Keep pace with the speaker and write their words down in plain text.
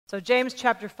So James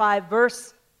chapter 5,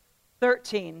 verse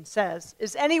 13 says,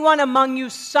 "Is anyone among you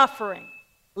suffering?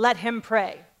 Let him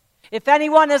pray. If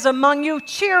anyone is among you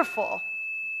cheerful,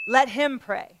 let him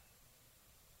pray."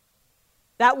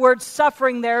 That word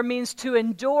suffering there means to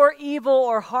endure evil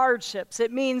or hardships.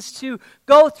 It means to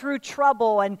go through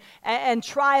trouble and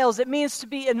trials. It means to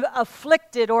be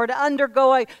afflicted or to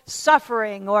undergo a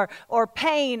suffering or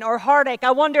pain or heartache. I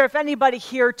wonder if anybody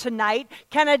here tonight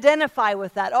can identify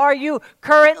with that. Are you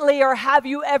currently or have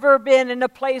you ever been in a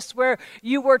place where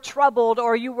you were troubled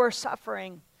or you were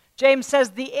suffering? James says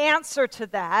the answer to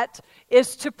that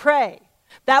is to pray.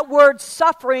 That word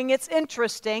suffering, it's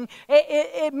interesting.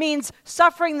 It means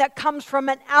suffering that comes from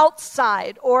an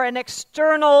outside or an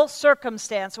external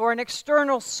circumstance or an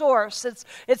external source.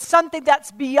 It's something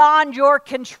that's beyond your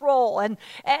control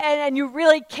and you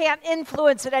really can't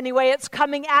influence it anyway. It's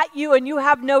coming at you and you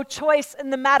have no choice in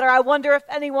the matter. I wonder if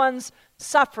anyone's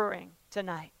suffering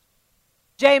tonight.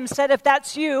 James said if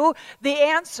that's you, the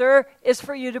answer is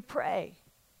for you to pray.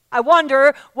 I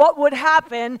wonder what would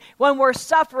happen when we're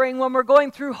suffering, when we're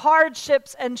going through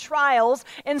hardships and trials.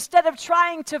 Instead of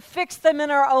trying to fix them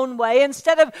in our own way,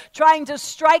 instead of trying to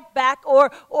strike back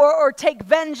or take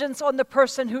vengeance on the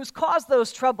person who's caused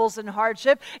those troubles and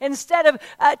hardship, instead of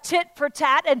tit for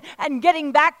tat and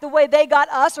getting back the way they got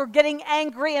us or getting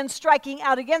angry and striking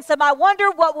out against them, I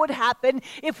wonder what would happen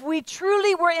if we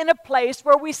truly were in a place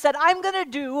where we said, I'm going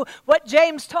to do what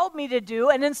James told me to do,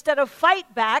 and instead of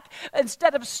fight back,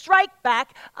 instead of strike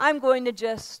back, I'm going to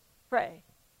just pray.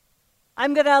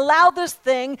 I'm going to allow this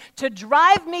thing to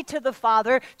drive me to the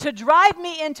Father, to drive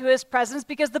me into His presence,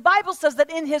 because the Bible says that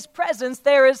in His presence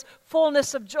there is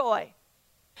fullness of joy.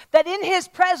 That in His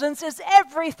presence is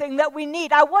everything that we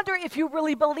need. I wonder if you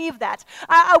really believe that.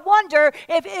 I wonder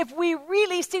if we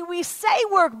really see, we say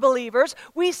we're believers,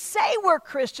 we say we're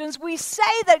Christians, we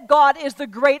say that God is the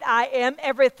great I am,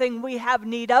 everything we have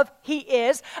need of, He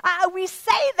is. We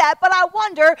say that, but I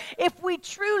wonder if we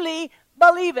truly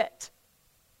believe it.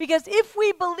 Because if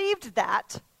we believed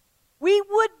that, we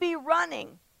would be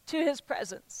running to His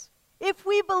presence. If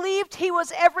we believed He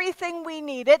was everything we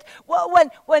needed, well,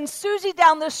 when Susie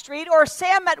down the street or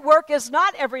Sam at work is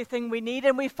not everything we need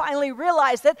and we finally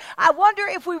realize it, I wonder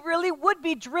if we really would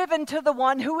be driven to the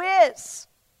one who is.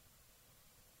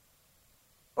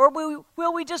 Or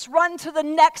will we just run to the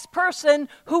next person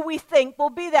who we think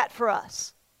will be that for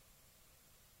us?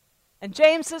 And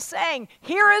James is saying,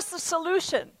 here is the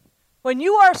solution. When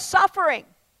you are suffering,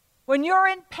 when you're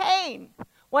in pain,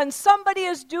 when somebody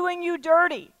is doing you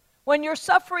dirty, when you're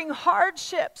suffering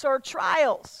hardships or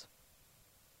trials,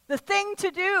 the thing to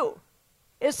do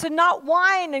is to not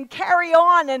whine and carry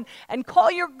on and call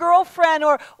your girlfriend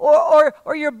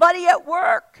or your buddy at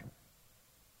work.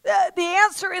 The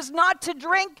answer is not to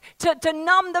drink to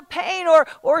numb the pain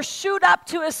or shoot up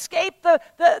to escape the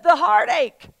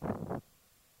heartache.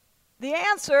 The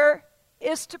answer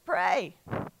is to pray.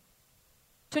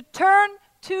 To turn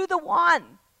to the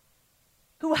one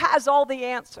who has all the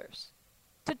answers.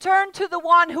 To turn to the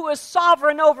one who is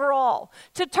sovereign over all.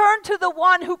 To turn to the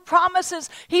one who promises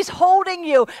He's holding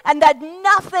you and that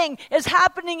nothing is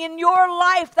happening in your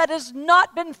life that has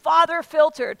not been Father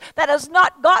filtered, that has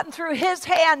not gotten through His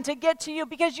hand to get to you.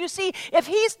 Because you see, if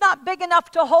He's not big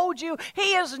enough to hold you,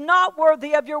 He is not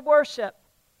worthy of your worship.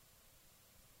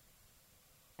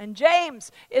 And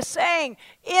James is saying,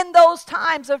 in those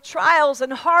times of trials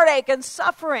and heartache and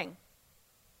suffering,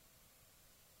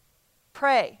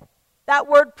 pray. That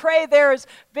word pray there is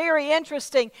very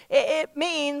interesting. It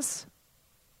means,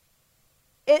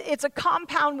 it's a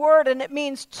compound word, and it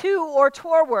means to or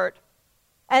toward.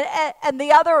 And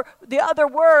the other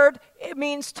word, it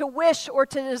means to wish or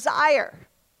to desire.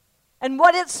 And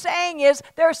what it's saying is,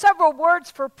 there are several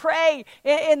words for pray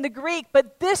in the Greek,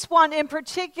 but this one in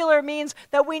particular means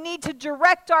that we need to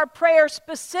direct our prayer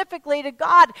specifically to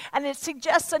God. And it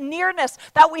suggests a nearness,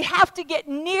 that we have to get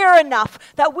near enough,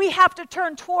 that we have to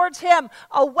turn towards Him,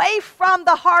 away from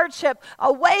the hardship,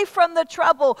 away from the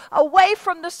trouble, away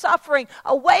from the suffering,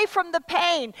 away from the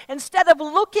pain, instead of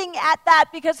looking at that.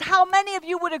 Because how many of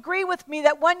you would agree with me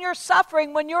that when you're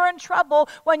suffering, when you're in trouble,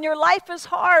 when your life is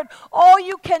hard, all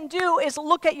you can do is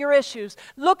look at your issues,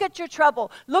 look at your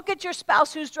trouble, look at your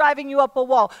spouse who's driving you up a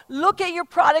wall, look at your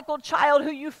prodigal child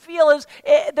who you feel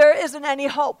there isn't any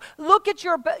hope, look at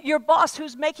your boss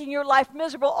who's making your life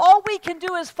miserable. All we can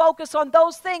do is focus on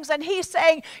those things, and He's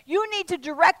saying, you need to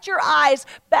direct your eyes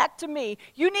back to me.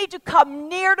 You need to come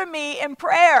near to me in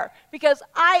prayer, because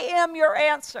I am your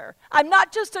answer. I'm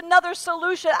not just another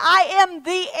solution. I am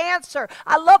the answer.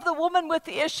 I love the woman with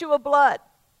the issue of blood.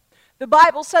 The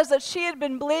Bible says that she had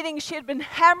been bleeding, she had been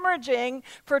hemorrhaging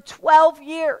for 12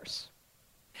 years.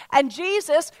 And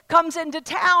Jesus comes into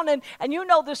town, and you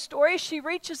know the story. She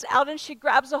reaches out and she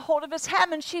grabs a hold of his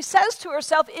hem, and she says to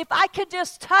herself, if I could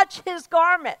just touch his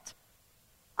garment,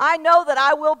 I know that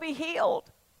I will be healed.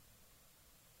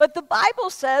 But the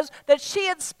Bible says that she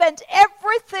had spent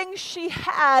everything she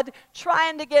had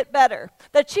trying to get better.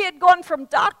 That she had gone from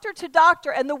doctor to doctor,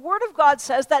 and the Word of God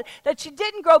says that she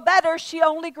didn't grow better, she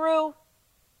only grew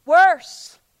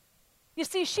worse. You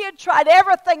see, she had tried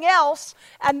everything else,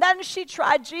 and then she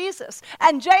tried Jesus.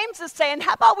 And James is saying,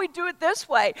 how about we do it this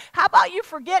way? How about you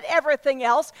forget everything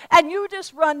else, and you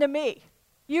just run to me.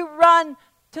 You run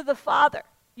to the Father.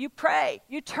 You pray.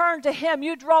 You turn to him.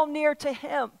 You draw near to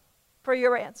him for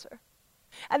your answer.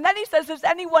 And then he says, is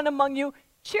anyone among you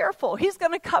cheerful? He's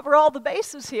going to cover all the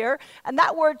bases here. And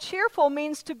that word cheerful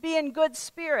means to be in good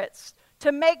spirits,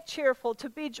 to make cheerful, to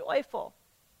be joyful.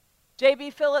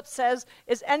 J.B. Phillips says,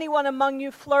 is anyone among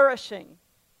you flourishing?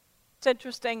 It's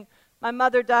interesting. My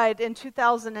mother died in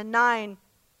 2009,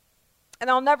 and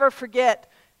I'll never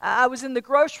forget. I was in the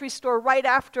grocery store right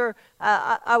after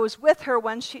I was with her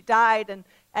when she died, and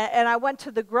I went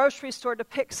to the grocery store to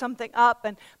pick something up,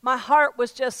 and my heart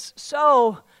was just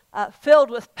so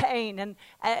filled with pain,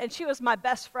 and she was my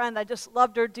best friend. I just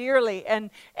loved her dearly,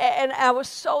 and I was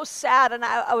so sad, and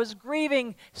I was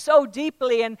grieving so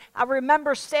deeply, and I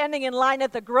remember standing in line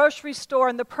at the grocery store,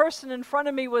 and the person in front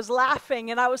of me was laughing,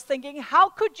 and I was thinking, how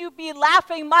could you be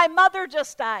laughing? My mother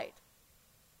just died.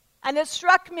 And it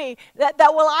struck me that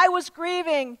while I was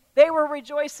grieving, they were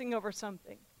rejoicing over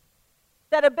something.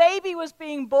 That a baby was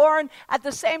being born at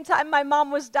the same time my mom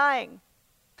was dying.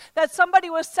 That somebody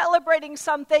was celebrating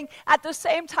something at the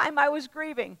same time I was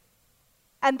grieving.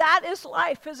 And that is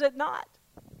life, is it not?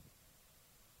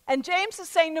 And James is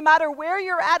saying, no matter where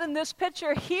you're at in this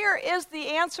picture, here is the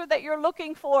answer that you're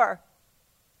looking for.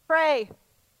 Pray.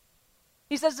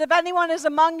 He says, if anyone is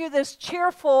among you that's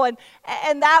cheerful, and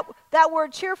that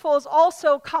word cheerful is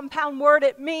also a compound word.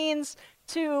 It means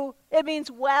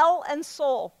well and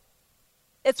soul.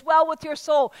 It's well with your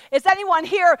soul. Is anyone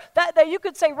here that you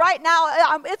could say right now,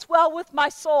 it's well with my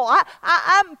soul?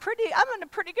 I'm in a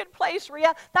pretty good place,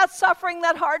 Rhea. That suffering,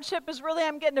 that hardship is really,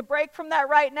 I'm getting a break from that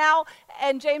right now.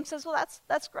 And James says, well,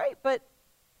 that's great, but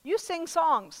you sing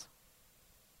songs.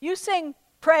 You sing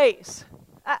praise.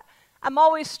 I'm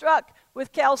always struck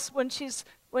with Kels when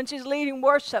she's leading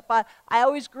worship. I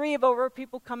always grieve over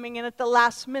people coming in at the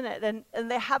last minute,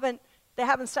 and they haven't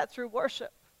sat through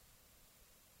worship.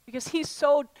 Because he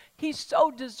so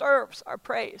deserves our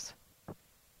praise.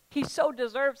 He so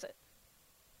deserves it.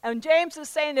 And James is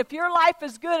saying, if your life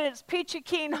is good and it's peachy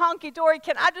keen, hunky-dory,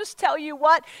 can I just tell you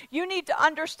what? You need to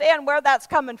understand where that's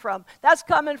coming from. That's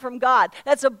coming from God.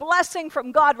 That's a blessing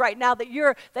from God right now that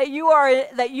you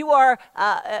are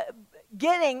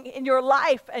getting in your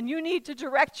life, and you need to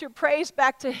direct your praise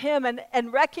back to him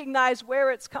and recognize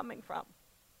where it's coming from.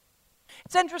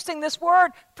 It's interesting, this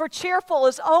word for cheerful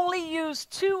is only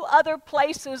used 2 other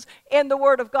places in the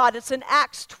Word of God. It's in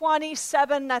Acts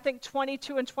 27, I think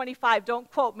 22 and 25.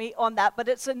 Don't quote me on that, but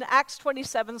it's in Acts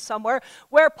 27 somewhere,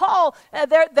 where Paul,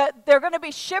 they're going to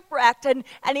be shipwrecked, and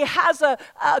he has a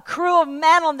crew of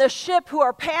men on the ship who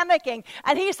are panicking,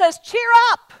 and he says, cheer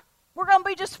up, we're going to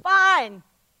be just fine.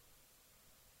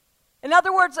 In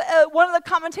other words, one of the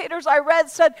commentators I read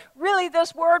said, really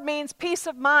this word means peace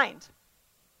of mind.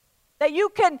 That you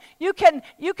can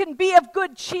be of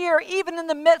good cheer even in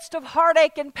the midst of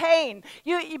heartache and pain.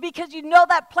 Because you know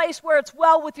that place where it's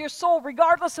well with your soul,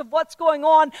 regardless of what's going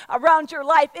on around your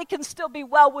life, it can still be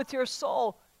well with your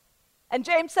soul. And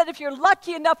James said, if you're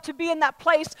lucky enough to be in that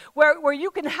place where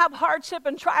you can have hardship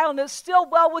and trial and it's still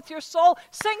well with your soul,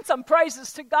 sing some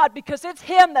praises to God, because it's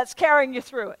him that's carrying you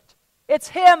through it. It's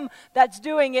him that's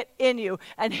doing it in you,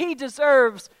 and he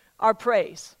deserves our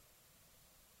praise.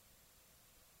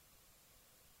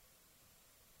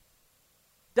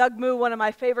 Doug Moo, one of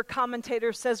my favorite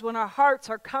commentators, says, when our hearts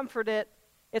are comforted,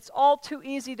 it's all too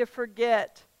easy to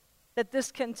forget that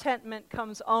this contentment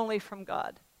comes only from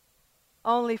God.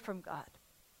 Only from God.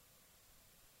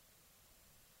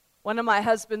 One of my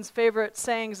husband's favorite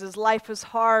sayings is, life is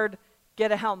hard,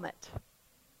 get a helmet.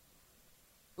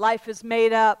 Life is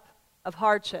made up of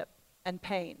hardship and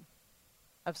pain,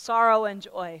 of sorrow and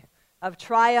joy. of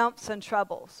triumphs and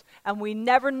troubles. And we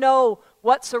never know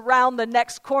what's around the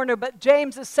next corner. But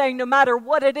James is saying no matter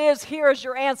what it is, here is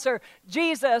your answer.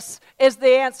 Jesus is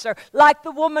the answer. Like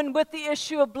the woman with the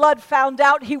issue of blood found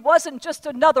out, he wasn't just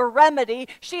another remedy.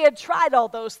 She had tried all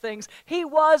those things. He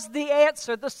was the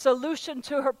answer, the solution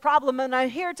to her problem. And I'm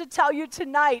here to tell you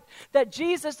tonight that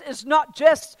Jesus is not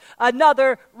just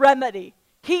another remedy.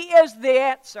 He is the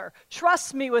answer.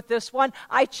 Trust me with this one.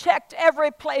 I checked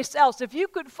every place else. If you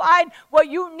could find what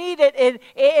you needed in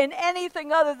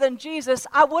anything other than Jesus,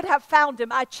 I would have found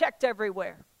him. I checked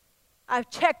everywhere.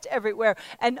 I've checked everywhere.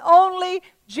 And only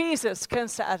Jesus can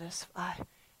satisfy.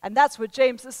 And that's what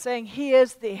James is saying. He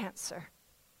is the answer.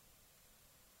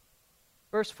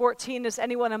 Verse 14, is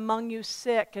anyone among you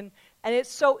sick? And it's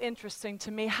so interesting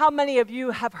to me. How many of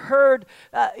you have heard,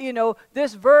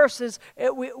 this verse is,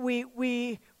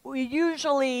 we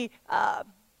usually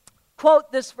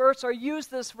quote this verse or use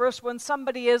this verse when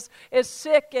somebody is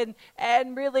sick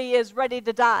and really is ready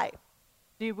to die.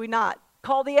 Do we not?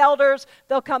 Call the elders,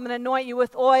 they'll come and anoint you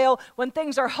with oil. When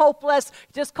things are hopeless,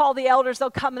 just call the elders,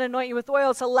 they'll come and anoint you with oil.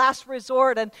 It's a last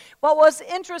resort. And what was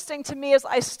interesting to me as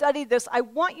I studied this, I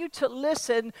want you to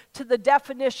listen to the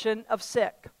definition of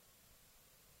sick.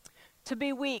 To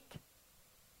be weak,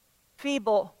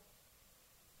 feeble,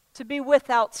 to be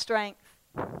without strength,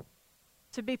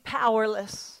 to be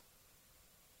powerless,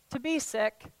 to be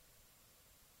sick,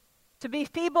 to be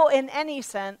feeble in any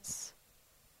sense,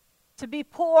 to be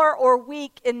poor or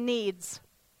weak in needs.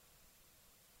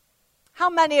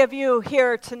 How many of you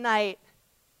here tonight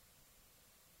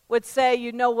would say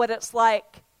you know what it's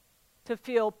like to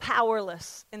feel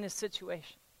powerless in a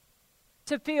situation?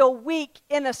 To feel weak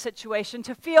in a situation,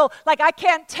 to feel like I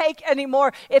can't take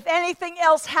anymore. If anything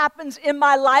else happens in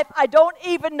my life, I don't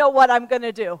even know what I'm going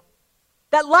to do.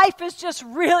 That life is just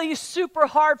really super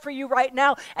hard for you right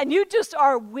now, and you just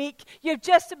are weak. You've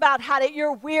just about had it.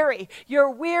 You're weary. You're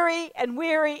weary and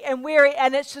weary and weary,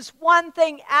 and it's just one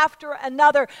thing after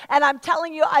another. And I'm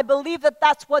telling you, I believe that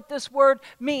that's what this word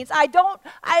means. I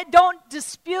don't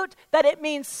dispute that it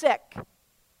means sick,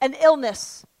 an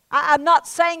illness. I'm not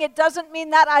saying it doesn't mean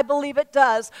that. I believe it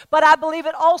does. But I believe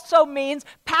it also means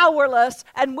powerless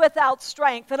and without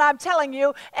strength. And I'm telling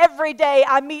you, every day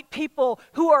I meet people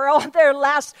who are on their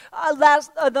last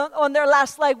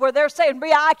leg, where they're saying,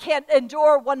 Bria, I can't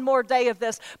endure one more day of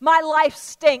this. My life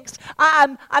stinks.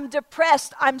 I'm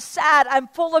depressed. I'm sad. I'm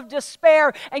full of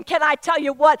despair. And can I tell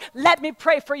you what? Let me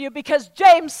pray for you, because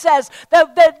James says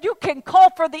that you can call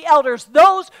for the elders,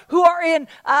 those who are in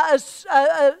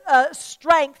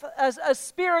strength, a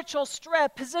spiritual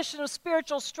strength, position of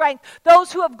spiritual strength,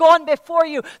 those who have gone before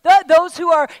you, those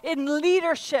who are in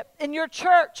leadership in your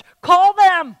church. Call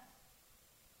them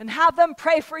and have them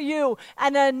pray for you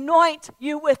and anoint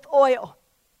you with oil.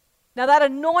 Now that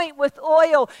anoint with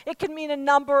oil, it can mean a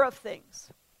number of things.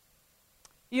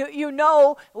 You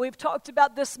know, we've talked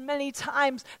about this many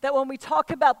times, that when we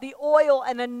talk about the oil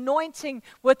and anointing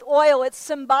with oil, it's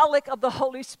symbolic of the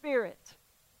Holy Spirit.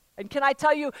 And can I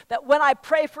tell you that when I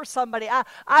pray for somebody,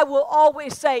 I will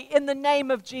always say, in the name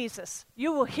of Jesus.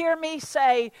 You will hear me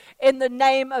say, in the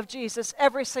name of Jesus,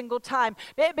 every single time.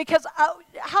 Because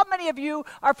how many of you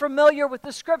are familiar with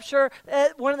the scripture,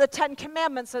 one of the 10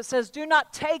 Commandments that says, do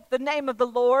not take the name of the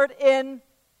Lord in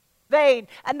vain.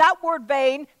 And that word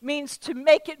vain means to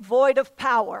make it void of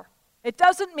power. It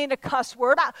doesn't mean a cuss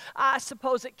word. I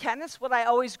suppose it can. It's what I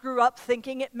always grew up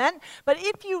thinking it meant. But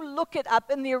if you look it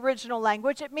up in the original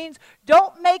language, it means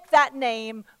don't make that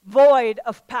name void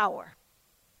of power.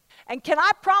 And can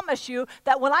I promise you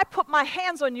that when I put my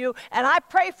hands on you and I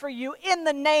pray for you in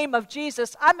the name of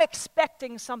Jesus, I'm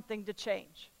expecting something to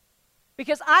change.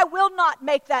 Because I will not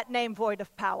make that name void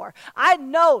of power. I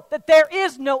know that there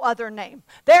is no other name.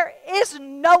 There is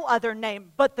no other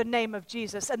name but the name of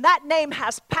Jesus. And that name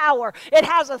has power. It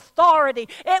has authority.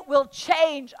 It will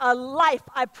change a life,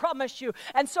 I promise you.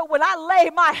 And so when I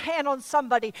lay my hand on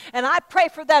somebody and I pray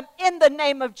for them in the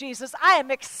name of Jesus, I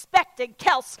am expecting,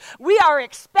 Kels, we are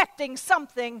expecting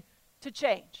something to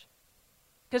change.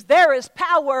 Because there is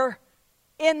power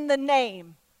in the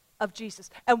name of Jesus.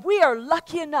 And we are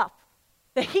lucky enough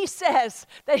that he says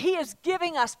that he is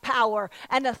giving us power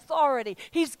and authority.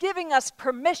 He's giving us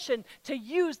permission to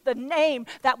use the name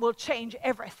that will change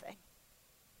everything.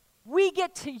 We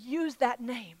get to use that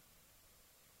name.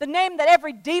 The name that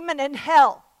every demon in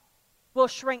hell will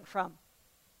shrink from.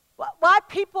 Why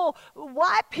people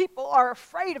are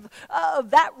afraid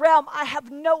of that realm, I have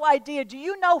no idea. Do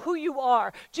you know who you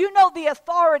are? Do you know the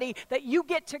authority that you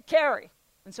get to carry?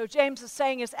 And so James is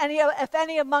saying, if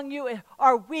any among you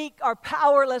are weak, are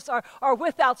powerless, are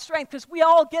without strength, because we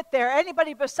all get there.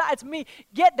 Anybody besides me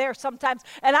get there sometimes.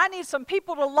 And I need some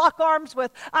people to lock arms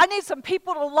with. I need some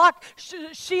people to lock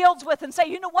shields with and say,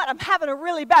 you know what, I'm having a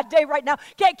really bad day right now.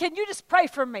 Can you just pray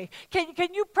for me?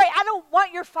 Can you pray? I don't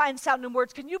want your fine sounding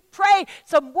words. Can you pray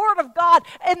some word of God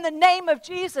in the name of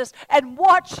Jesus and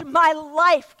watch my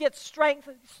life get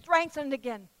strengthened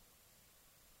again?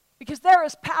 Because there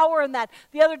is power in that.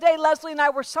 The other day, Leslie and I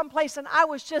were someplace, and I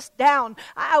was just down.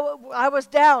 I was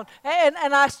down, and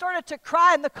I started to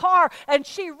cry in the car, and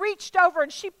she reached over,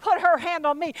 and she put her hand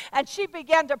on me, and she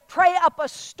began to pray up a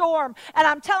storm. And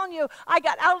I'm telling you, I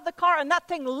got out of the car, and that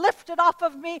thing lifted off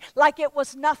of me like it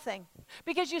was nothing.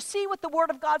 Because you see what the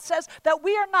Word of God says, that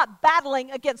we are not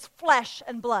battling against flesh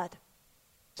and blood.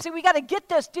 See, we got to get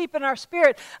this deep in our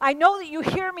spirit. I know that you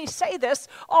hear me say this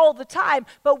all the time,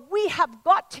 but we have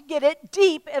got to get it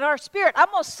deep in our spirit. I'm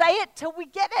going to say it till we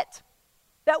get it.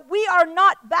 That we are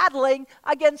not battling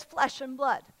against flesh and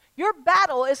blood. Your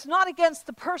battle is not against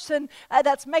the person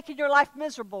that's making your life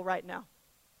miserable right now.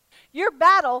 Your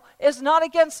battle is not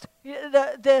against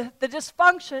the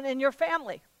dysfunction in your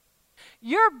family.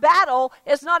 Your battle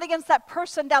is not against that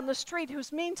person down the street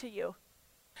who's mean to you.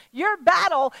 Your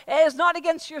battle is not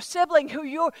against your sibling who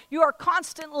you are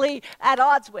constantly at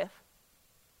odds with.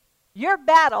 Your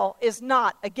battle is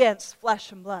not against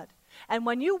flesh and blood. And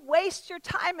when you waste your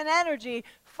time and energy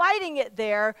fighting it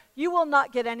there, you will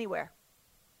not get anywhere.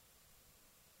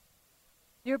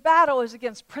 Your battle is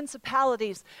against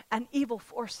principalities and evil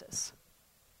forces.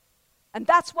 And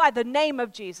that's why the name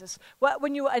of Jesus,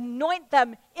 when you anoint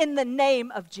them in the name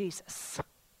of Jesus,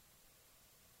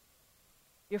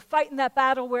 you're fighting that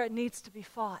battle where it needs to be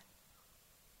fought.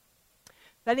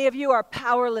 If any of you are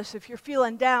powerless, if you're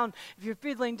feeling down, if you're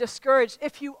feeling discouraged,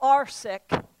 if you are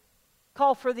sick,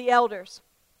 call for the elders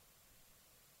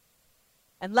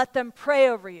and let them pray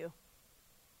over you,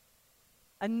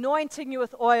 anointing you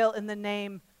with oil in the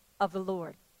name of the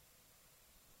Lord.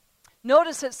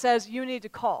 Notice it says you need to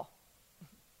call.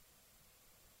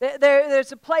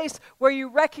 There's a place where you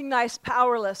recognize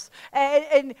powerlessness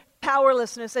and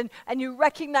you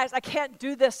recognize I can't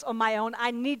do this on my own. I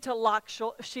need to lock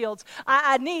shields.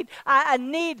 I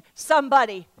need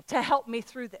somebody to help me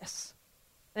through this.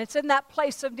 And it's in that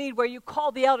place of need where you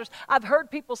call the elders. I've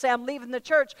heard people say, I'm leaving the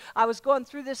church. I was going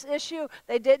through this issue.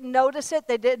 They didn't notice it.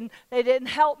 They didn't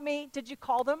help me. Did you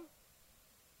call them?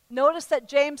 Notice that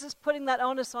James is putting that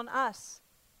onus on us.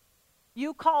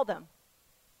 You call them.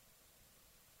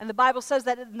 And the Bible says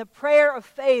that in the prayer of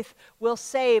faith will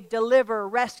save, deliver,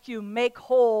 rescue, make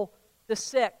whole the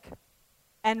sick,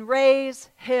 and raise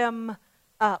him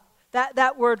up.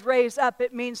 That word raise up,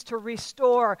 it means to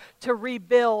restore, to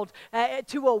rebuild,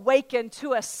 to awaken,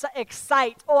 to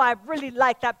excite. Oh, I really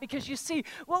like that because you see,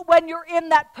 when you're in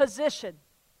that position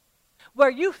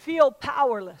where you feel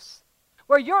powerless,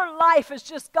 where your life has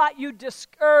just got you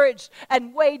discouraged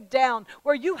and weighed down,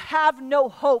 where you have no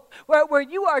hope, where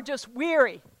you are just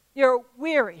weary. You're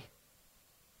weary.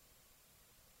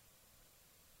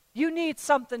 You need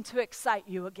something to excite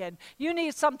you again. You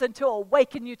need something to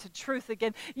awaken you to truth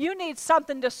again. You need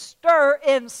something to stir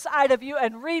inside of you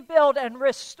and rebuild and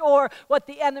restore what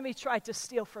the enemy tried to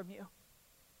steal from you.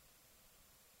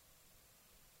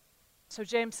 So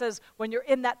James says, when you're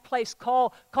in that place,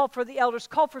 call for the elders.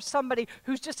 Call for somebody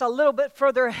who's just a little bit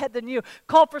further ahead than you.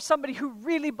 Call for somebody who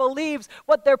really believes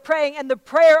what they're praying and the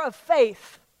prayer of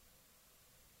faith.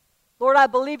 Lord, I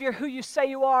believe you're who you say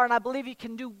you are, and I believe you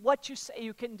can do what you say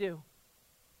you can do.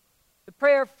 The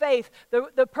prayer of faith,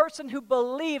 the person who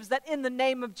believes that in the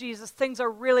name of Jesus things are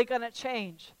really going to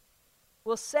change,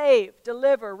 will save,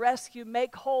 deliver, rescue,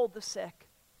 make whole the sick.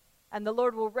 And the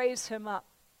Lord will raise him up.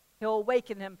 He'll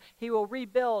awaken him. He will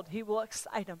rebuild. He will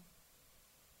excite him.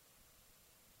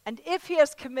 And if he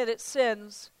has committed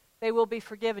sins, they will be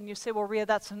forgiven. You say, well, Rhea,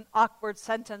 that's an awkward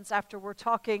sentence after we're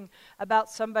talking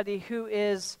about somebody who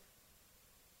is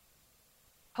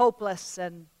hopeless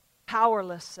and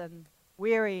powerless and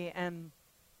weary and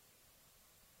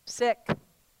sick.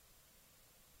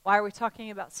 Why are we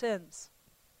talking about sins?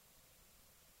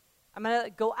 I'm going to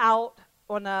go out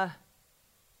on I'm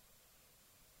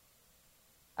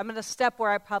going to step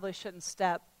where I probably shouldn't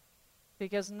step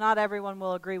because not everyone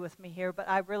will agree with me here, but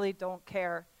I really don't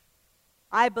care.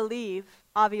 I believe,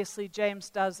 obviously James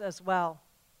does as well,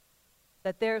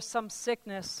 that there's some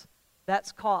sickness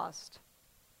that's caused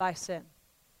by sin.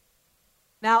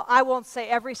 Now, I won't say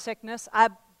every sickness.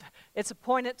 It's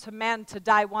appointed to man to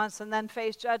die once and then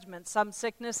face judgment. Some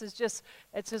sickness is just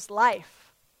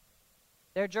life.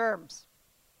 They're germs.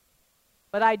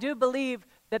 But I do believe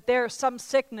that there's some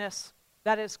sickness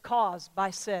that is caused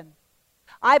by sin.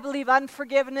 I believe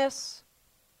unforgiveness,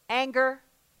 anger,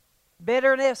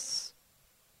 bitterness,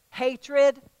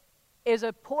 hatred is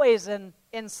a poison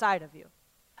inside of you.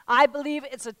 I believe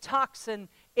it's a toxin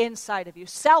inside of you.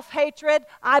 Self-hatred,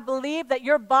 I believe that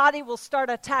your body will start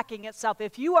attacking itself.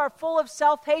 If you are full of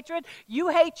self-hatred, you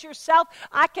hate yourself,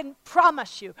 I can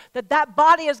promise you that that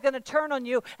body is going to turn on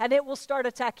you and it will start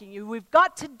attacking you. We've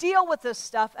got to deal with this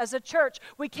stuff as a church.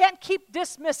 We can't keep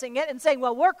dismissing it and saying,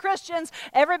 well, we're Christians,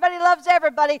 everybody loves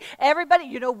everybody,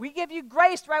 we give you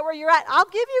grace right where you're at. I'll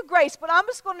give you grace, but I'm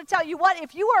just going to tell you what,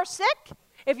 if you are sick,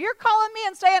 if you're calling me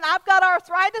and saying, I've got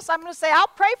arthritis, I'm going to say, I'll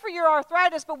pray for your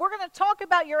arthritis, but we're going to talk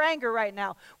about your anger right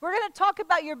now. We're going to talk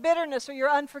about your bitterness or your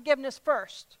unforgiveness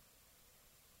first.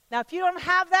 Now, if you don't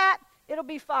have that, it'll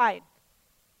be fine.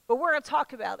 But we're going to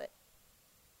talk about it.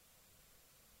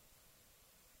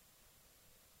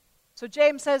 So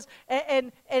James says,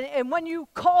 and when you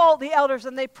call the elders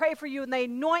and they pray for you and they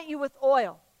anoint you with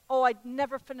oil. Oh, I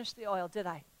never finished the oil, did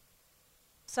I?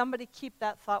 Somebody keep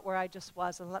that thought where I just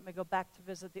was and let me go back to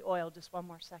visit the oil just one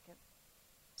more second.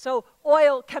 So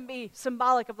oil can be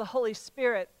symbolic of the Holy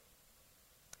Spirit.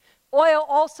 Oil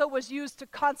also was used to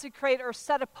consecrate or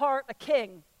set apart a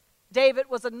king. David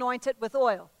was anointed with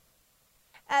oil.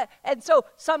 And so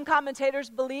some commentators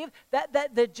believe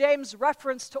that James'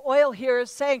 reference to oil here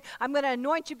is saying, I'm going to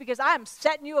anoint you because I am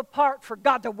setting you apart for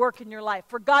God to work in your life,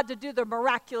 for God to do the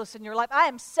miraculous in your life. I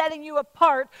am setting you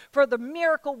apart for the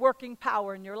miracle working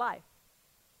power in your life.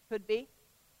 Could be.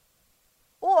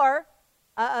 Or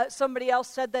somebody else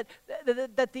said that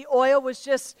the oil was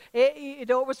just, it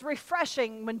was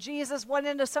refreshing. When Jesus went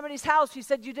into somebody's house, he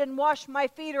said, you didn't wash my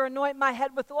feet or anoint my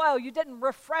head with oil. You didn't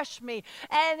refresh me.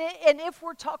 And if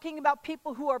we're talking about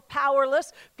people who are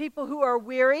powerless, people who are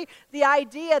weary, the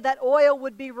idea that oil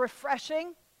would be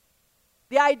refreshing,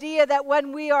 the idea that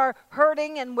when we are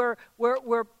hurting and we're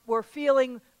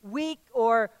feeling weak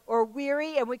or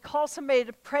weary and we call somebody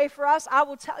to pray for us, I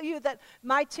will tell you that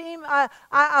my team,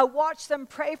 I watch them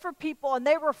pray for people and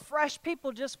they refresh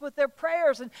people just with their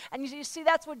prayers. And you see,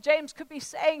 that's what James could be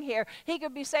saying here. He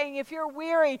could be saying, if you're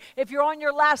weary, if you're on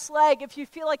your last leg, if you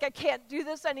feel like I can't do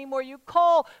this anymore, you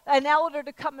call an elder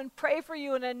to come and pray for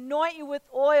you and anoint you with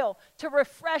oil to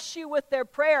refresh you with their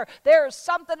prayer. There is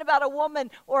something about a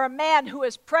woman or a man who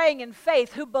is praying in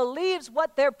faith, who believes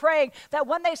what they're praying, that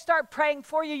when they start praying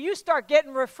for you, you start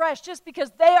getting refreshed just because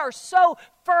they are so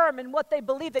firm in what they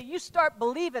believe that you start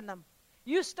believing them.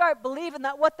 You start believing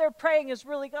that what they're praying is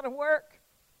really going to work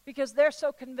because they're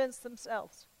so convinced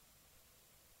themselves.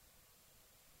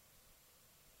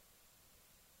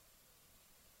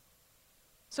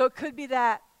 So it could be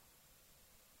that.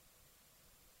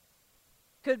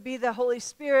 Could be the Holy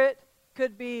Spirit,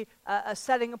 could be a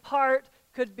setting apart,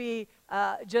 could be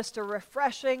just a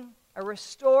refreshing, a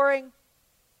restoring.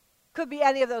 Could be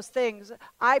any of those things.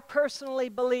 I personally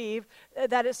believe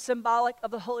that it's symbolic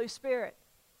of the Holy Spirit.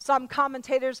 Some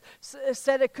commentators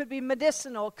said it could be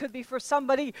medicinal. It could be for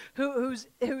somebody who's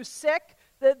sick.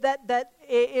 That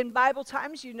in Bible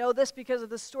times, you know this because of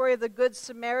the story of the Good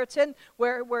Samaritan,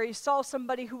 where he saw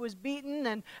somebody who was beaten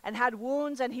and had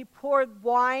wounds, and he poured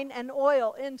wine and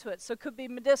oil into it. So it could be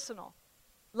medicinal.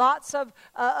 Lots of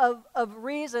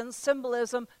reasons,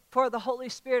 symbolism for the Holy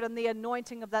Spirit and the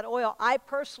anointing of that oil. I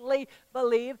personally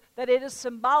believe that it is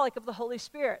symbolic of the Holy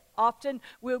Spirit. Often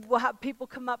we will have people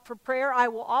come up for prayer. I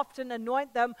will often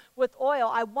anoint them with oil.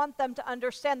 I want them to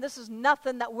understand this is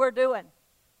nothing that we're doing,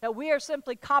 that we are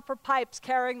simply copper pipes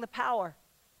carrying the power,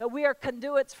 that we are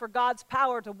conduits for God's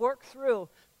power to work through.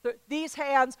 These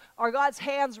hands are God's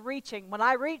hands reaching. When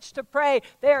I reach to pray,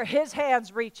 they are His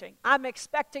hands reaching. I'm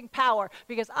expecting power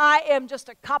because I am just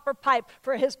a copper pipe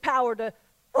for His power to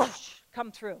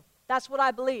come through. That's what I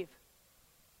believe.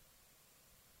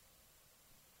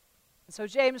 And so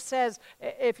James says,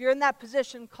 if you're in that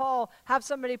position, have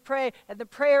somebody pray, and the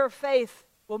prayer of faith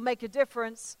will make a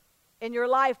difference in your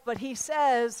life. But he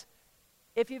says,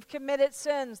 if you've committed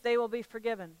sins, they will be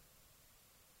forgiven.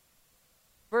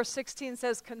 Verse 16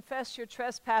 says, confess your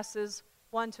trespasses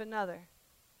one to another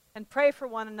and pray for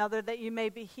one another that you may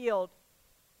be healed.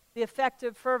 The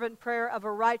effective, fervent prayer of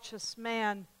a righteous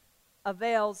man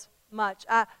avails much.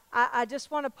 I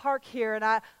just want to park here, and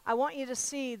I want you to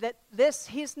see that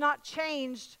he's not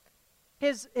changed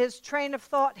his train of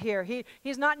thought here.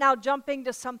 He's not now jumping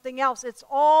to something else. It's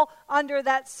all under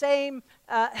that same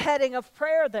heading of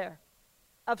prayer there,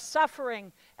 of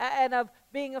suffering and of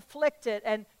being afflicted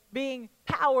and being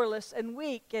powerless and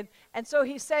weak. And so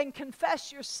he's saying,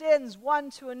 confess your sins one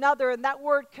to another. And that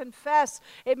word confess,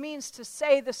 it means to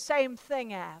say the same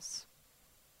thing as.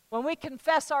 When we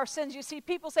confess our sins, you see,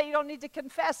 people say you don't need to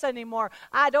confess anymore.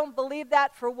 I don't believe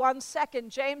that for 1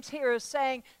 second. James here is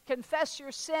saying, confess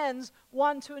your sins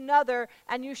one to another,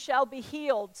 and you shall be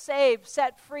healed, saved,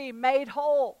 set free, made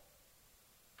whole.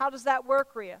 How does that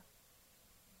work, Rhea?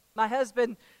 My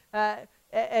husband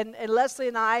and Leslie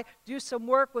and I do some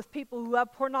work with people who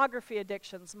have pornography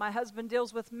addictions. My husband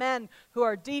deals with men who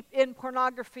are deep in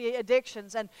pornography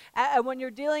addictions. And when you're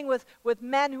dealing with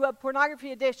men who have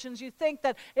pornography addictions, you think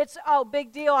that it's, oh,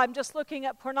 big deal, I'm just looking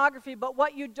at pornography. But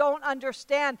what you don't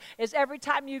understand is every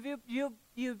time you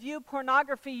view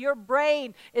pornography, your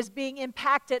brain is being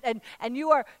impacted, and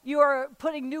you are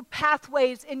putting new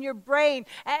pathways in your brain,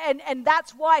 and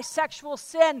that's why sexual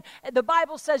sin, the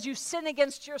Bible says you sin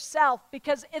against yourself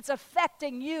because it's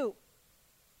affecting you.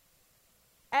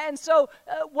 And so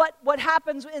what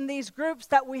happens in these groups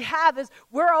that we have is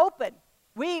we're open.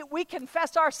 We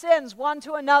confess our sins one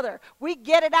to another. We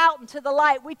get it out into the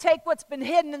light. We take what's been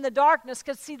hidden in the darkness,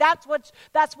 because see, that's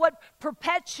what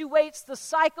perpetuates the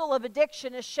cycle of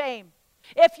addiction, is shame.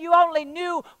 If you only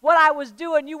knew what I was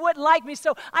doing, you wouldn't like me.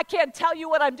 So I can't tell you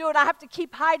what I'm doing. I have to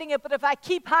keep hiding it. But if I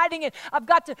keep hiding it, I've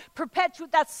got to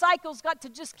perpetuate that cycle's got to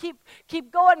just keep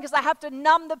going, because I have to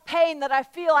numb the pain that I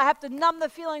feel. I have to numb the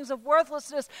feelings of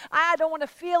worthlessness. I don't want to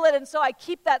feel it, and so I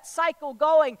keep that cycle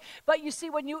going. But you see,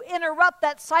 when you interrupt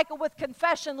that cycle with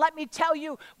confession, let me tell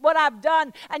you what I've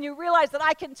done, and you realize that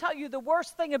I can tell you the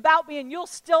worst thing about me, and you'll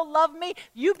still love me,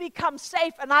 you become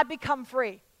safe, and I become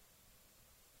free.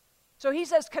 So he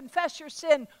says, confess your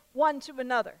sin one to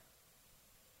another,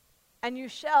 and you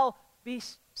shall be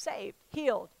saved,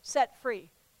 healed, set free.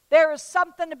 There is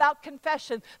something about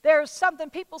confession. There is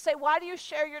something, people say, why do you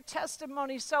share your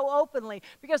testimony so openly?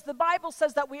 Because the Bible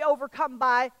says that we overcome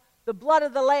by the blood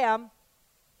of the Lamb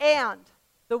and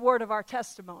the word of our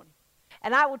testimony.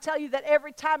 And I will tell you that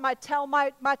every time I tell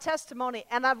my testimony,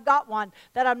 and I've got one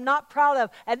that I'm not proud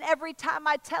of, and every time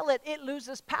I tell it, it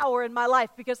loses power in my life,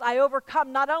 because I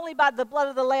overcome not only by the blood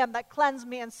of the Lamb that cleansed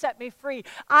me and set me free,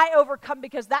 I overcome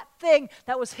because that thing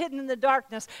that was hidden in the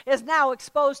darkness is now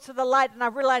exposed to the light, and I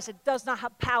realize it does not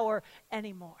have power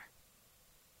anymore.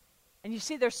 And you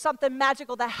see, there's something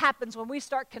magical that happens when we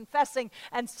start confessing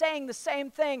and saying the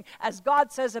same thing as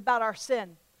God says about our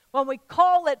sin. When we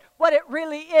call it what it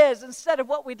really is instead of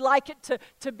what we'd like it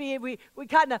to be, we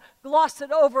kind of gloss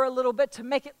it over a little bit to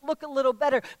make it look a little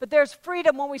better. But there's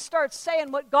freedom when we start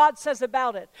saying what God says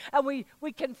about it. And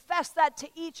we confess that to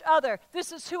each other.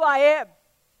 This is who I am.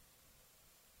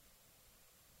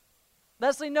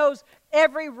 Leslie knows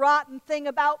every rotten thing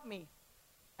about me,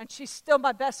 and she's still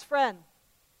my best friend.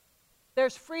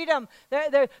 There's freedom,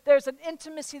 there's an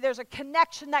intimacy, there's a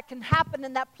connection that can happen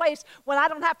in that place when I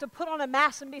don't have to put on a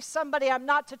mask and be somebody I'm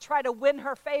not to try to win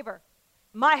her favor.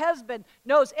 My husband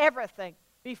knows everything.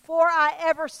 Before I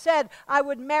ever said I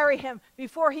would marry him,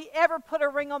 before he ever put a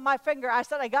ring on my finger, I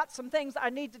said, I got some things I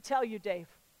need to tell you, Dave.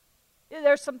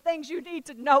 There's some things you need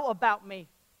to know about me.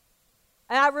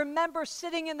 And I remember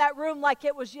sitting in that room like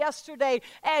it was yesterday,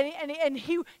 and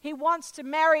he wants to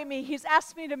marry me. He's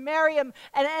asked me to marry him,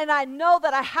 and I know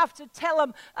that I have to tell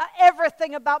him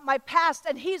everything about my past,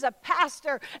 and he's a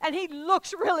pastor, and he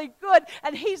looks really good,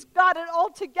 and he's got it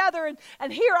all together,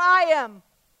 and here I am.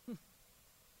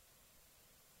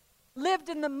 Lived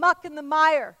in the muck and the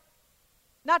mire.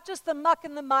 Not just the muck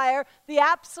and the mire, the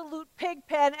absolute pig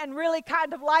pen, and really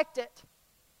kind of liked it.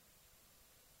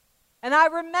 And I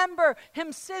remember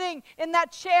him sitting in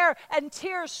that chair and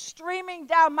tears streaming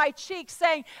down my cheeks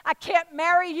saying, I can't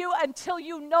marry you until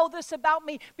you know this about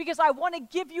me, because I want to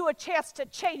give you a chance to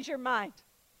change your mind.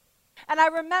 And I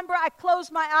remember I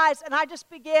closed my eyes and I just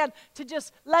began to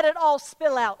just let it all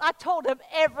spill out. I told him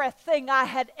everything I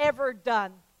had ever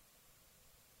done.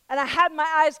 And I had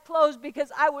my eyes closed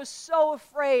because I was so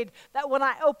afraid that when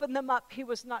I opened them up, he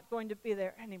was not going to be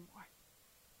there anymore.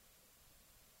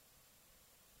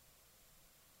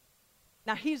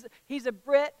 Now, he's a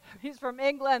Brit. He's from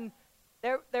England.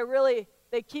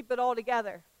 They keep it all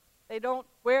together. They don't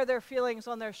wear their feelings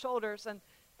on their shoulders.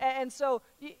 And so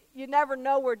you never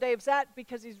know where Dave's at,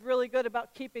 because he's really good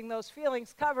about keeping those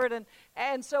feelings covered.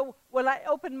 And so when I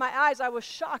opened my eyes, I was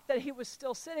shocked that he was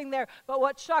still sitting there. But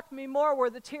what shocked me more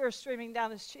were the tears streaming down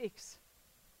his cheeks.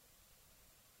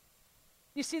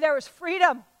 You see, there was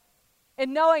freedom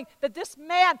in knowing that this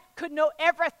man could know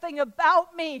everything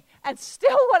about me and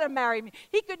still want to marry me.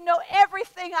 He could know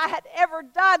everything I had ever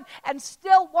done and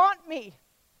still want me.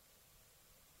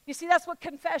 You see, that's what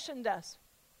confession does.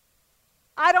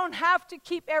 I don't have to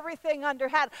keep everything under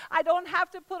hat. I don't have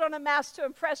to put on a mask to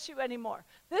impress you anymore.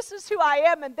 This is who I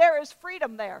am, and there is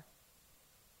freedom there.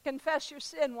 Confess your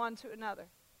sin one to another,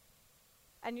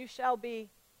 and you shall be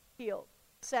healed,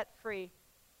 set free,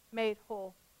 made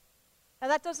whole. Now,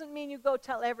 that doesn't mean you go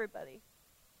tell everybody.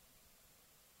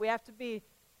 We have to be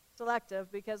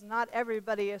selective because not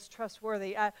everybody is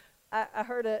trustworthy. I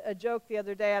heard a joke the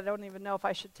other day. I don't even know if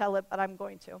I should tell it, but I'm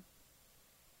going to.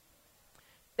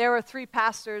 There were 3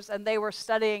 pastors, and they were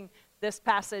studying this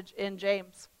passage in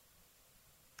James.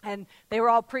 And they were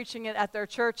all preaching it at their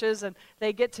churches, and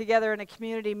they get together in a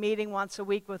community meeting once a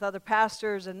week with other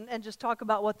pastors and just talk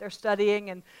about what they're studying.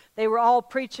 And they were all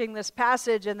preaching this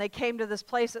passage, and they came to this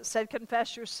place that said,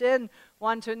 confess your sin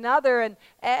one to another.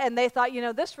 And they thought,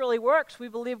 this really works. We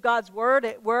believe God's word,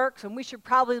 it works, and we should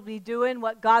probably be doing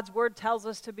what God's word tells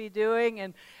us to be doing.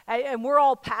 And we're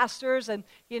all pastors, and,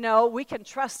 we can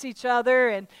trust each other,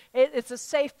 and it's a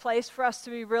safe place for us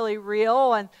to be really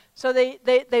real. And so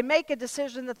they make a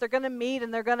decision that they're going to meet,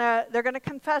 and they're going to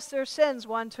confess their sins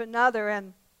one to another.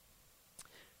 And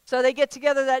so they get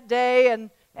together that day, and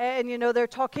they're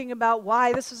talking about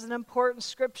why this is an important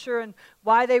scripture and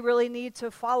why they really need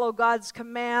to follow God's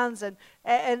commands.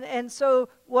 And so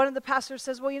one of the pastors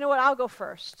says, well, you know what, I'll go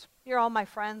first. You're all my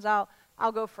friends, I'll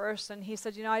go first. And he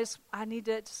said, I need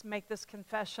to just make this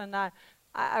confession.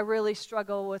 I really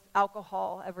struggle with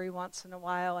alcohol every once in a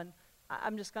while, and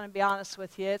I'm just going to be honest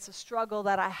with you. It's a struggle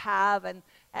that I have, and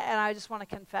I just want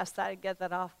to confess that and get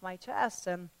that off my chest.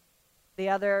 And the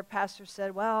other pastor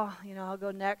said, well, I'll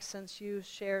go next since you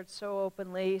shared so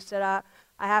openly. He said, I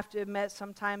have to admit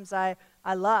sometimes I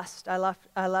lust. I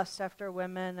lust after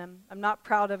women, and I'm not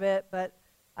proud of it, but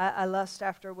I lust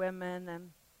after women.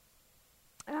 And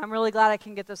I'm really glad I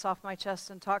can get this off my chest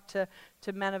and talk to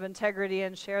men of integrity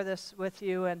and share this with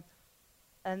you.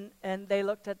 And they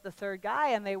looked at the third guy,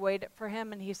 and they waited for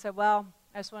him, and he said, well,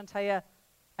 I just want to tell you,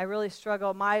 I really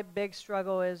struggle. My big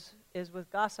struggle is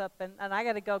with gossip, and I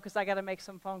got to go because I got to make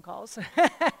some phone calls.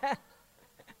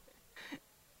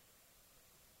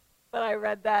 But I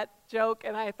read that joke,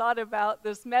 and I thought about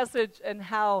this message and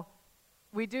how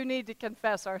we do need to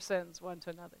confess our sins one to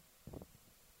another.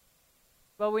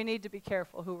 But we need to be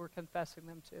careful who we're confessing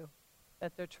them to,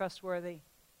 that they're trustworthy.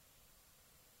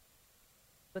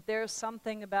 But there's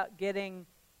something about getting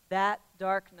that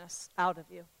darkness out of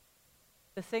you.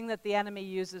 The thing that the enemy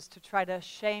uses to try to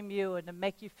shame you and to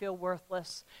make you feel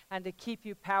worthless and to keep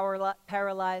you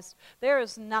paralyzed. There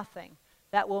is nothing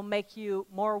that will make you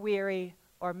more weary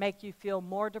or make you feel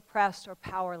more depressed or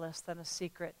powerless than a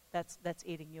secret that's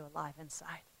eating you alive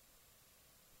inside.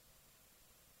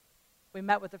 We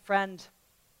met with a friend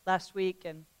last week,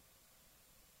 and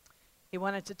he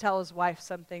wanted to tell his wife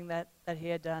something that he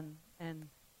had done, and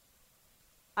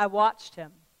I watched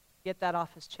him get that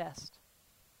off his chest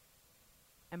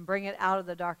and bring it out of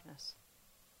the darkness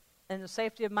in the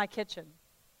safety of my kitchen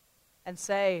and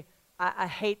say, I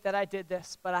hate that I did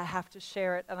this, but I have to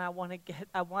share it, and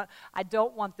I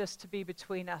don't want this to be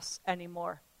between us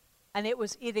anymore. And it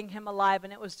was eating him alive,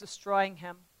 and it was destroying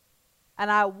him. And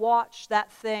I watched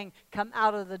that thing come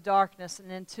out of the darkness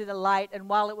and into the light. And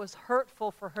while it was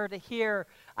hurtful for her to hear,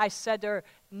 I said to her,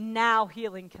 now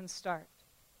healing can start.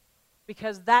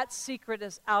 Because that secret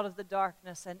is out of the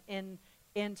darkness and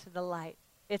into the light.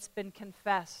 It's been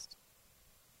confessed.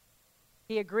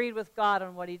 He agreed with God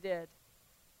on what he did.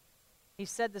 He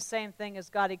said the same thing as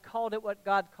God. He called it what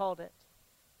God called it.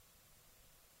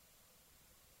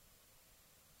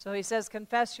 So he says,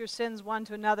 confess your sins one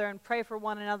to another and pray for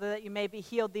one another that you may be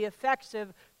healed. The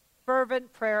effective,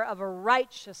 fervent prayer of a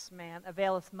righteous man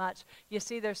availeth much. You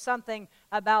see, there's something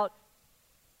about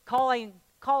calling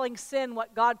sin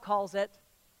what God calls it,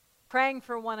 praying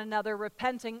for one another,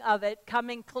 repenting of it,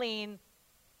 coming clean,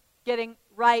 getting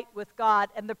right with God,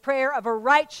 and the prayer of a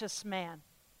righteous man.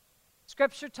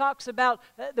 Scripture talks about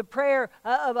the prayer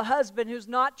of a husband who's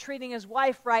not treating his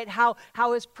wife right, how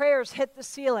his prayers hit the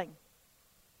ceiling.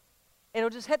 It'll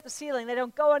just hit the ceiling. They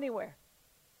don't go anywhere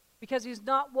because he's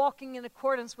not walking in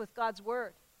accordance with God's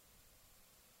word.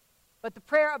 But the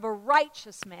prayer of a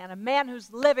righteous man, a man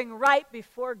who's living right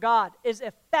before God, is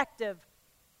effective.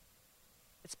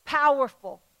 It's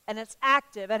powerful, and it's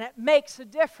active, and it makes a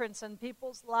difference in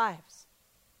people's lives.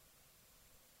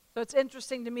 So it's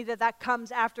interesting to me that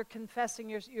comes after confessing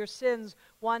your sins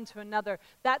one to another.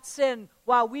 That sin,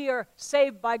 while we are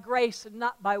saved by grace and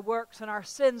not by works, and our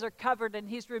sins are covered, and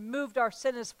he's removed our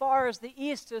sin as far as the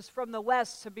east is from the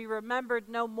west to be remembered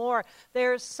no more,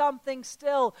 there is something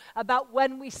still about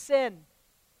when we sin,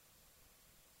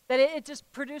 that it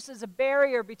just produces a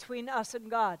barrier between us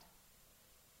and God.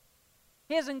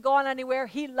 He hasn't gone anywhere.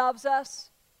 He loves us.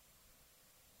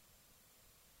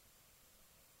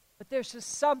 But there's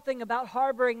just something about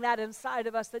harboring that inside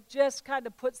of us that just kind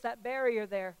of puts that barrier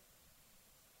there.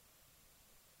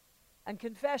 And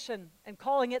confession and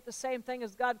calling it the same thing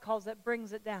as God calls it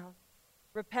brings it down.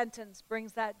 Repentance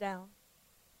brings that down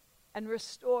and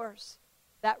restores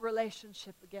that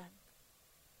relationship again.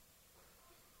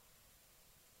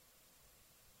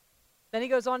 Then he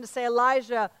goes on to say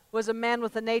Elijah was a man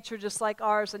with a nature just like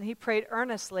ours, and he prayed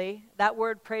earnestly. That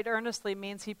word prayed earnestly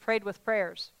means he prayed with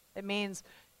prayers. It means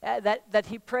that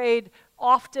he prayed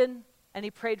often and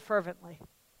he prayed fervently.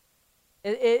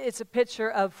 It's a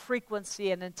picture of frequency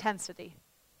and intensity.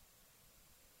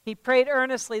 He prayed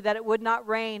earnestly that it would not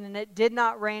rain, and it did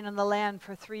not rain on the land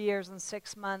for 3 years and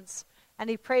 6 months. And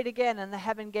he prayed again, and the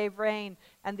heaven gave rain,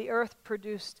 and the earth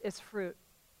produced its fruit.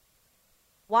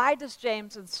 Why does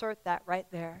James insert that right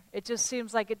there? It just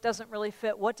seems like it doesn't really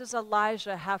fit. What does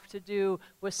Elijah have to do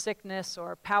with sickness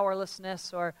or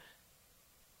powerlessness or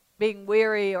being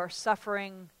weary or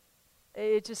suffering?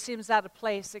 It just seems out of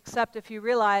place, except if you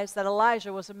realize that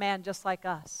Elijah was a man just like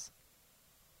us.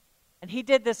 And he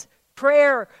did this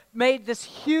prayer, made this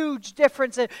huge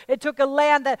difference. It took a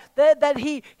land that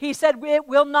he said it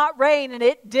will not rain, and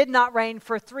it did not rain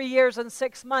for 3 years and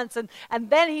 6 months. And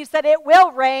then he said it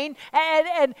will rain,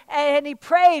 and he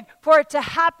prayed for it to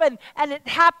happen, and it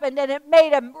happened, and it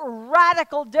made a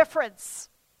radical difference.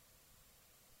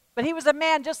 But he was a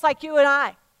man just like you and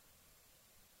I.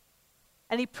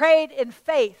 And he prayed in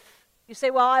faith. You say,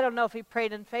 well, I don't know if he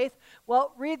prayed in faith.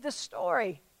 Well, read the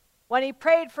story. When he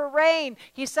prayed for rain,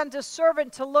 he sent a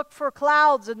servant to look for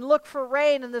clouds and look for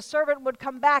rain, and the servant would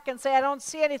come back and say, I don't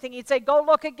see anything. He'd say, go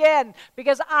look again,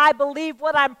 because I believe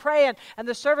what I'm praying. And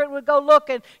the servant would go look,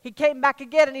 and he came back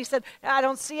again, and he said, I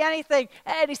don't see anything.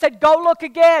 And he said, go look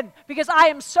again, because I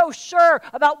am so sure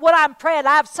about what I'm praying.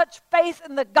 I have such faith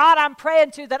in the God I'm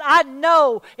praying to that I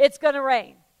know it's going to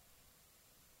rain.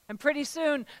 And pretty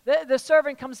soon, the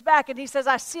servant comes back and he says,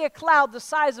 I see a cloud the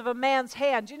size of a man's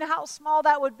hand. Do you know how small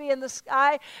that would be in the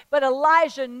sky? But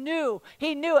Elijah knew.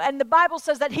 He knew. And the Bible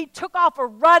says that he took off a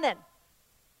running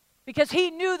because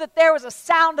he knew that there was a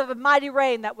sound of a mighty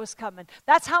rain that was coming.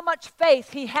 That's how much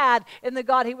faith he had in the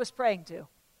God he was praying to.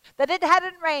 That it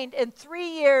hadn't rained in 3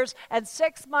 years and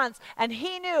 6 months. And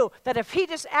he knew that if he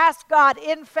just asked God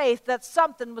in faith, that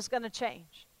something was going to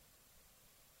change.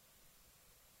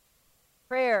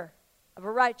 Prayer of a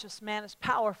righteous man is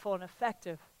powerful and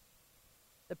effective.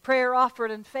 The prayer offered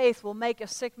in faith will make a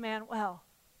sick man well.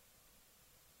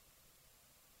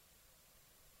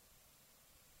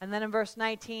 And then in verse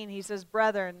 19, he says,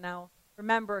 brethren. Now,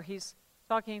 remember, he's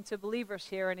talking to believers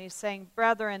here, and he's saying,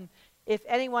 brethren, if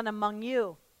anyone among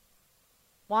you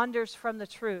wanders from the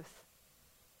truth,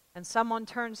 and someone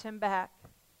turns him back,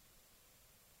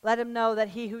 let him know that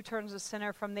he who turns a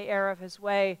sinner from the error of his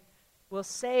way will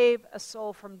save a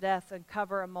soul from death and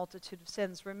cover a multitude of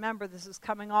sins. Remember, this is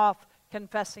coming off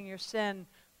confessing your sin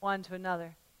one to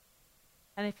another.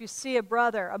 And if you see a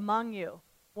brother among you,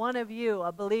 one of you,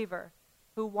 a believer,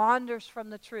 who wanders from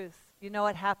the truth, you know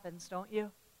what happens, don't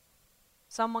you?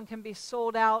 Someone can be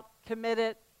sold out,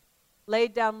 committed,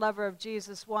 laid down lover of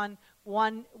Jesus one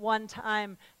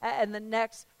time, and the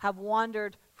next have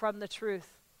wandered from the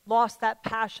truth, lost that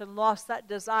passion, lost that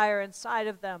desire inside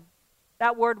of them.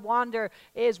 That word wander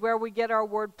is where we get our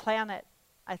word planet.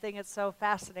 I think it's so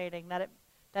fascinating that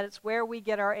it's where we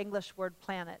get our English word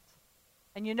planet.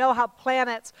 And you know how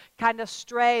planets kind of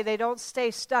stray. They don't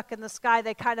stay stuck in the sky.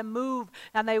 They kind of move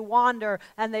and they wander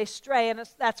and they stray. And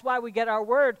that's why we get our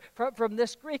word from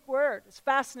this Greek word. It's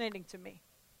fascinating to me.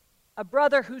 A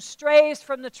brother who strays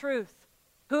from the truth,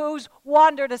 who's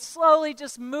wandered, has slowly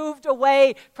just moved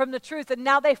away from the truth, and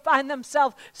now they find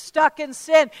themselves stuck in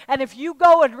sin. And if you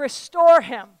go and restore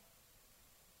him,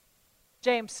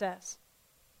 James says,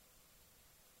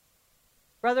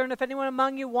 brethren, if anyone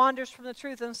among you wanders from the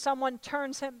truth and someone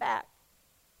turns him back.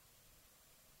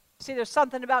 See, there's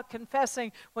something about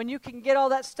confessing when you can get all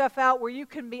that stuff out, where you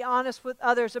can be honest with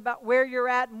others about where you're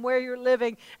at and where you're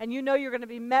living, and you know you're going to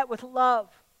be met with love,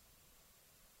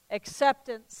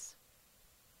 acceptance,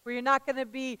 where you're not going to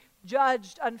be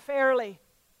judged unfairly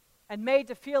and made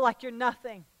to feel like you're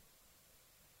nothing.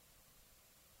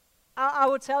 I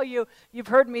will tell you, you've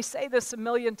heard me say this a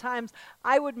million times,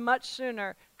 I would much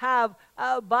sooner have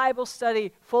a Bible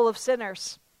study full of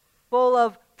sinners, full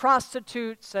of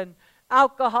prostitutes and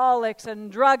alcoholics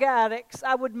and drug addicts.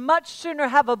 I would much sooner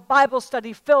have a Bible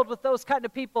study filled with those kind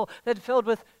of people than filled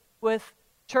with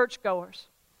churchgoers.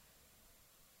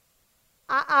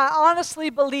 I honestly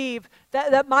believe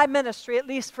that my ministry, at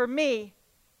least for me,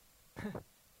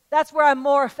 that's where I'm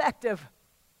more effective.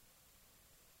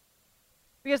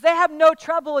 Because they have no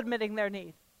trouble admitting their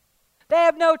need. They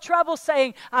have no trouble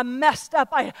saying, I'm messed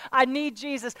up, I need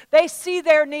Jesus. They see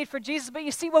their need for Jesus. But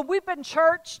you see, when we've been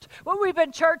churched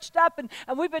up,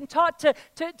 and we've been taught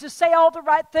to say all the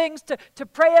right things, to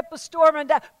pray up a storm, and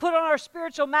to put on our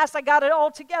spiritual mask, I got it all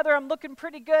together, I'm looking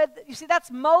pretty good. You see, that's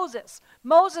Moses.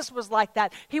 Moses was like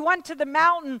that. He went to the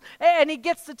mountain, and he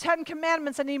gets the 10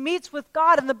 Commandments, and he meets with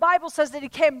God, and the Bible says that he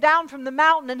came down from the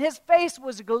mountain, and his face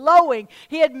was glowing.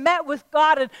 He had met with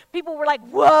God, and people were like,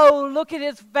 whoa, look at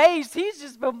his face. He's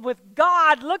just been with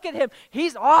God. Look at him.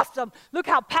 He's awesome. Look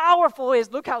how powerful he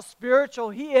is. Look how spiritual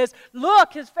he is.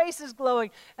 Look, his face is glowing.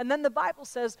 And then the Bible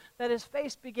says that his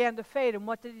face began to fade, and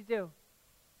what did he do?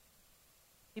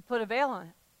 He put a veil on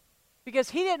it,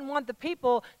 because he didn't want the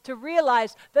people to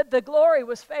realize that the glory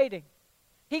was fading.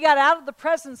 He got out of the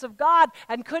presence of God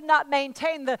and could not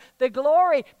maintain the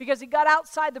glory because he got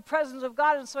outside the presence of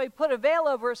God, and so he put a veil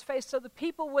over his face so the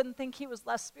people wouldn't think he was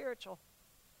less spiritual.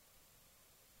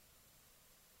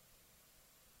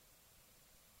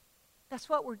 That's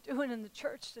what we're doing in the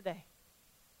church today.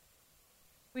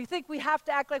 We think we have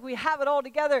to act like we have it all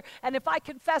together, and if I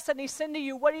confess any sin to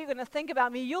you, what are you going to think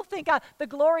about me? You'll think the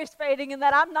glory's fading and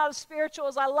that I'm not as spiritual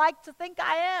as I like to think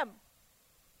I am.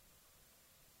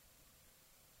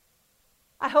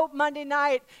 I hope Monday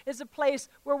night is a place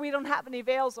where we don't have any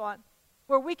veils on,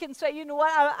 where we can say, you know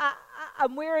what,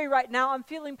 I'm weary right now, I'm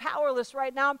feeling powerless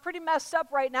right now, I'm pretty messed up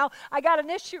right now, I got an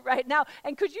issue right now,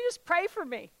 and could you just pray for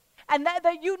me? And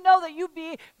that you know that you'd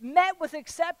be met with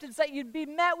acceptance, that you'd be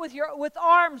met with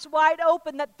arms wide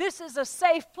open, that this is a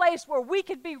safe place where we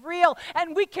can be real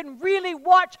and we can really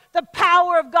watch the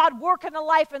power of God work in a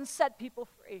life and set people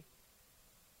free.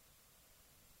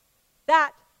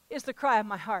 That is the cry of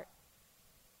my heart.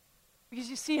 Because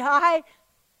you see, I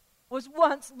was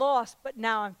once lost, but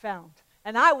now I'm found.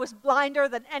 And I was blinder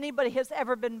than anybody has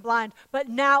ever been blind, but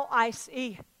now I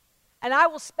see. And I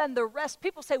will spend the rest.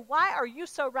 People say, why are you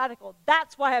so radical?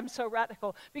 That's why I'm so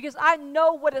radical. Because I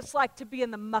know what it's like to be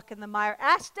in the muck and the mire.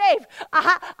 Ask Dave.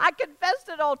 I confessed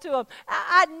it all to him.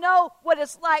 I know what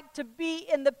it's like to be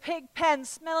in the pig pen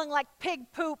smelling like pig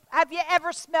poop. Have you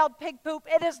ever smelled pig poop?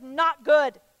 It is not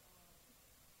good.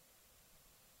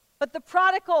 But the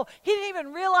prodigal, he didn't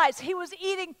even realize he was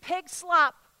eating pig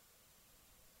slop.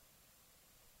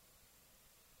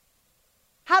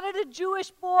 How did a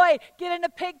Jewish boy get in a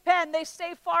pig pen? They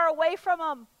stay far away from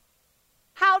him.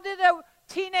 How did a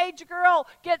teenage girl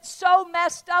get so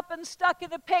messed up and stuck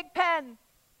in a pig pen?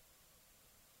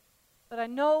 But I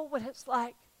know what it's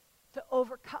like to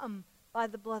overcome by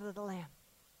the blood of the Lamb.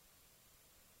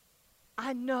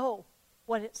 I know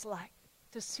what it's like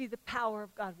to see the power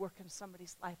of God work in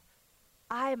somebody's life.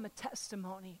 I am a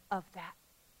testimony of that.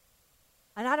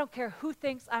 And I don't care who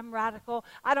thinks I'm radical.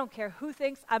 I don't care who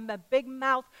thinks I'm a big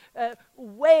mouth,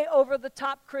 way over the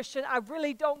top Christian. I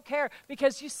really don't care,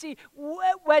 because you see,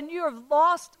 when you're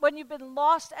lost, when you've been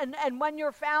lost and when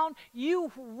you're found, you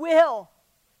will.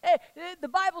 The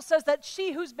Bible says that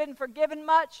she who's been forgiven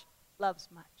much loves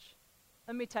much.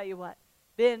 Let me tell you what,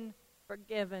 been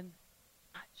forgiven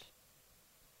much.